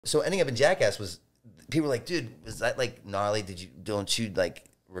So ending up in Jackass was, people were like, dude, was that like gnarly? Don't you like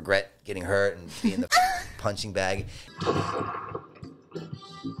regret getting hurt and being the punching bag?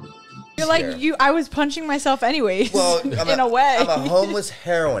 You're like, I was punching myself anyways. Well, in a way. I'm a homeless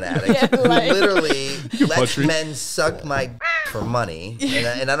heroin addict who literally lets men suck my for money,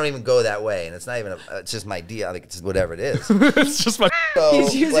 and I don't even go that way, and it's not even it's just my deal. Like, it's whatever it is. It's just my. So,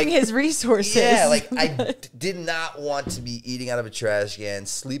 he's using his resources. Yeah, like I did not want to be eating out of a trash can,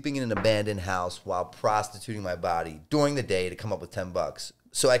 sleeping in an abandoned house while prostituting my body during the day to come up with $10.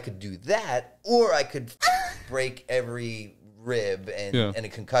 So I could do that, or I could break every rib and a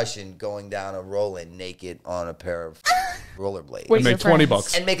concussion going down a rolling naked on a pair of rollerblades. And make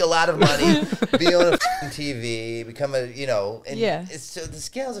 $20 and make a lot of money, be on a TV, become a and so the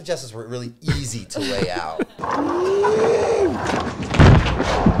scales of justice were really easy to lay out.